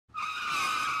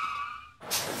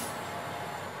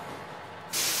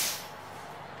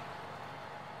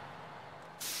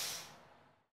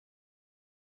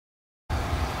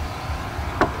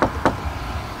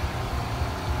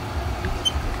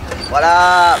What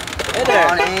up? Hey Come there.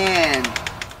 on in.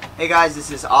 Hey guys, this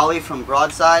is Ollie from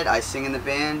Broadside. I sing in the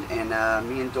band, and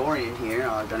me and Dorian here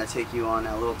are going to take you on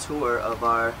a little tour of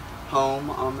our home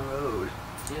on the road.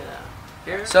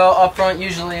 Yeah. So up front,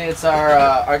 usually it's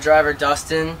our driver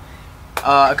Dustin,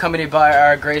 accompanied by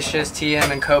our gracious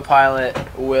TM and co-pilot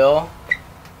Will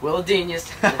Genius.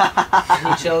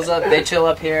 He chills up. They chill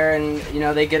up here, and you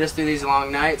know they get us through these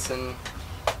long nights, and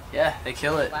yeah, they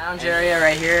kill it. Lounge area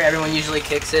right here. Everyone usually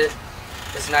kicks it.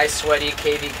 This nice sweaty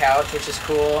KV couch, which is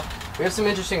cool. We have some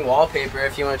interesting wallpaper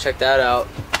if you want to check that out.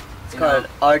 It's called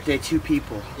Arte du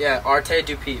People. Yeah, Arte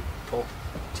du People.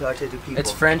 Arte du People.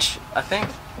 It's French, I think.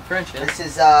 French. Yeah. This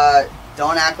is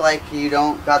don't act like you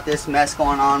don't got this mess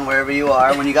going on wherever you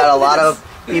are. When you got a lot of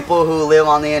people who live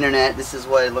on the internet, this is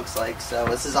what it looks like. So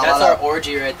this is That's our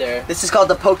orgy right there. This is called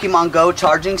the Pokemon Go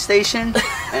charging station,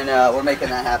 and we're making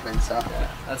that happen. So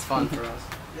yeah, that's fun for us.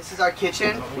 This is our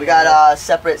kitchen. We got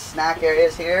separate snack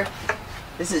areas here.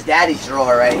 This is Daddy's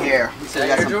drawer right here. So we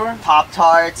got some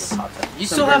Pop-Tarts. You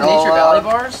still have Nature Valley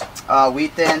bars?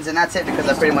 Wheat Thins, and that's it because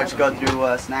I pretty much go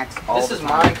through snacks all the time. This is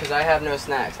mine because I have no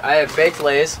snacks. I have baked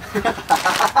Lays.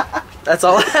 That's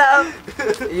all I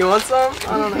have. You want some?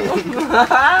 I don't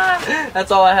know.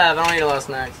 That's all I have. I don't eat a lot of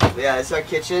snacks. Yeah, this is our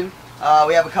kitchen.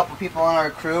 We have a couple people on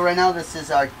our crew right now. This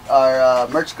is our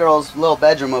merch girl's little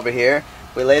bedroom over here.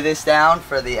 We lay this down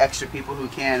for the extra people who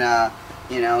can,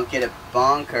 you know, get a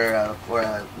bunk or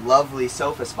a lovely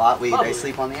sofa spot. They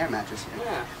sleep on the air mattress here,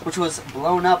 yeah. Which was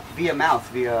blown up via mouth,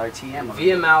 via our TM.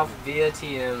 Via mouth, via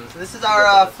TM. So this is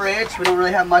our fridge. We don't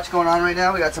really have much going on right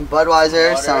now. We got some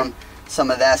Budweiser, some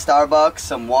of that Starbucks,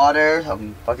 some water,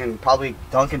 fucking probably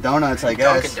Dunkin' Donuts, I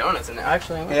guess. Dunkin' Donuts in there,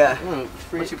 actually. Yeah.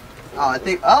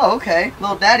 Oh, okay.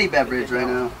 Little daddy beverage right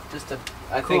now. Just to,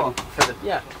 I think, for the,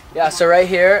 yeah. Yeah, so right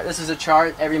here, this is a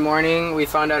chart. Every morning we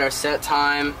find out our set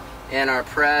time and our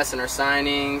press and our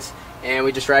signings, and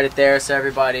we just write it there so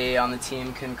everybody on the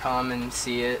team can come and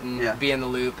see it and be in the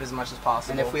loop as much as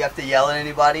possible. And if we have to yell at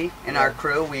anybody in our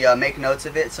crew, we make notes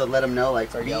of it, so let them know,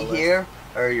 like, be here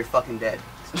or you're fucking dead.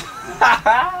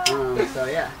 So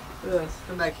yeah.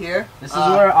 Come back here. This is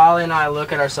where Ollie and I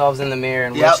look at ourselves in the mirror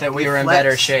and wish that we were in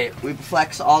better shape. We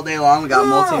flex all day long. We got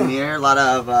multi-mirror, a lot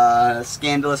of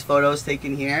scandalous photos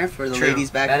taken here for the ladies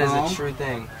back home. That is a true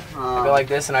thing. I go like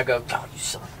this and I go, God, you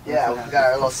suck. Yeah, we got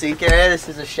our little sink area. This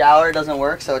is a shower. It doesn't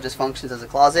work, so it just functions as a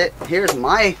closet. Here's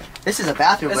this is a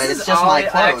bathroom, but it's just my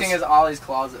clothes. Acting as Ollie's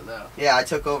closet, though. Yeah, I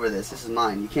took over this. This is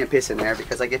mine. You can't piss in there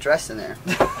because I get dressed in there.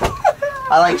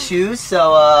 I like shoes,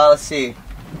 so let's see.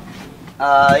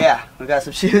 Yeah, we got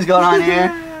some shoes going on here.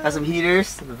 Got some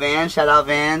heaters, the Vans, shout out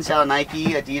Vans, shout out Nike,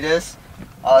 Adidas,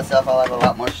 all that stuff. I'll have a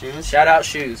lot more shoes. Shout out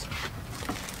shoes.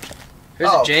 Here's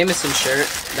a Jameson shirt.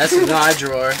 That's my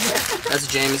drawer. That's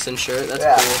a Jameson shirt. That's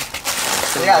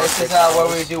cool. So yeah, this is where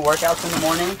we do workouts in the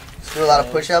morning. Do a lot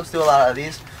of push-ups, do a lot of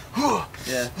these.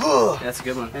 Yeah, that's a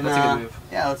good one. And, that's a good move.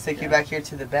 Yeah, let's take you back here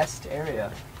to the best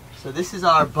area. So this is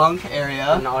our bunk area.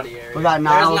 The naughty area. We got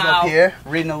Niles up here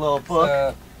reading a little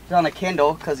book. He's on a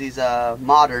Kindle because he's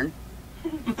modern.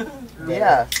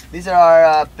 Yeah, these are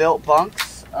our built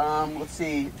bunks. Let's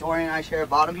see, Dorian and I share a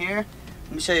bottom here.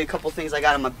 Let me show you a couple things I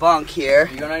got in my bunk here.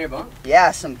 You going on your bunk?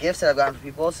 Yeah, some gifts that I've gotten from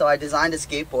people. So I designed a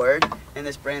skateboard, and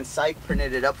this brand Psych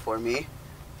printed it up for me.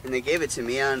 And they gave it to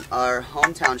me on our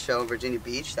hometown show in Virginia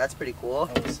Beach. That's pretty cool.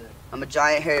 I'm a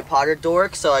giant Harry Potter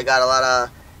dork, so I got a lot of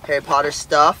Harry Potter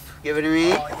stuff given to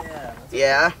me. Oh, yeah.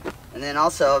 Yeah, and then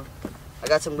also I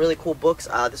got some really cool books.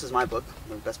 This is my book,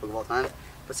 the best book of all time.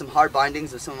 But some hard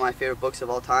bindings of some of my favorite books of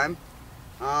all time.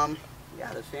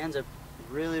 Yeah, the fans are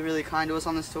really, really kind to us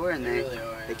on this tour, and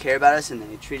they care about us, and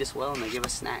they treat us well, and they give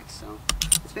us snacks. So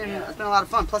it's been a lot of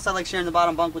fun. Plus, I like sharing the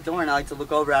bottom bunk with Dorian. I like to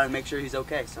look over at him and make sure he's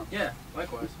okay. So yeah,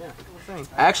 likewise. Yeah, cool thing.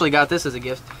 I actually got this as a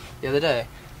gift the other day.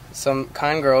 Some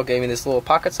kind girl gave me this little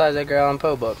pocket-sized Edgar Allan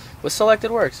Poe book with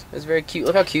selected works. It's very cute.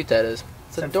 Look how cute that is.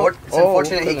 It's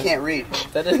unfortunate he can't read.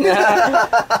 That is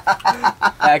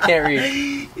I can't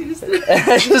read.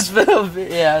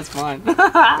 Yeah, it's fine. But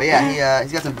yeah,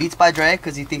 he's got some Beats by Dre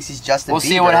because he thinks he's Justin Bieber. Well,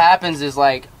 see, what happens is,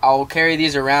 like, I'll carry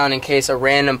these around in case a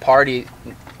random party,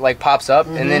 like, pops up,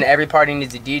 and then every party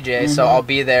needs a DJ, so I'll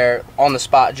be there on the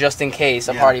spot just in case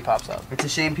a party pops up. It's a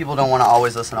shame people don't want to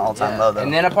always listen to All Time Low, though.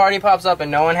 And then a party pops up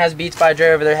and no one has Beats by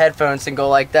Dre over their headphones and go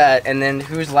like that, and then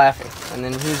who's laughing? And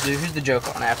then who's the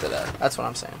joke on after that? That's what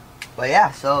I'm saying. But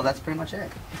yeah, so that's pretty much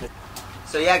it.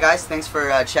 So yeah, guys, thanks for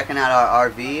checking out our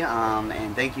RV,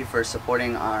 and thank you for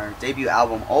supporting our debut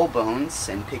album, Old Bones,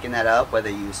 and picking that up, whether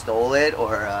you stole it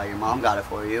or your mom got it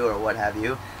for you or what have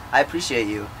you. I appreciate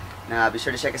you. Now, be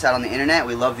sure to check us out on the internet.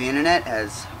 We love the internet,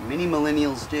 as many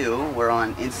millennials do. We're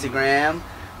on Instagram,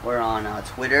 We're on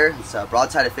Twitter. It's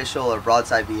Broadside Official or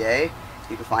Broadside VA.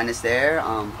 You can find us there,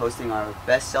 posting our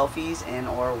best selfies and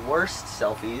or worst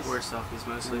selfies. Worst selfies,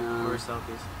 mostly. Worst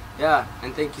selfies. Yeah,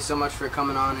 and thank you so much for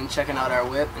coming on and checking out our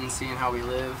whip and seeing how we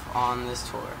live on this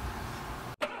tour.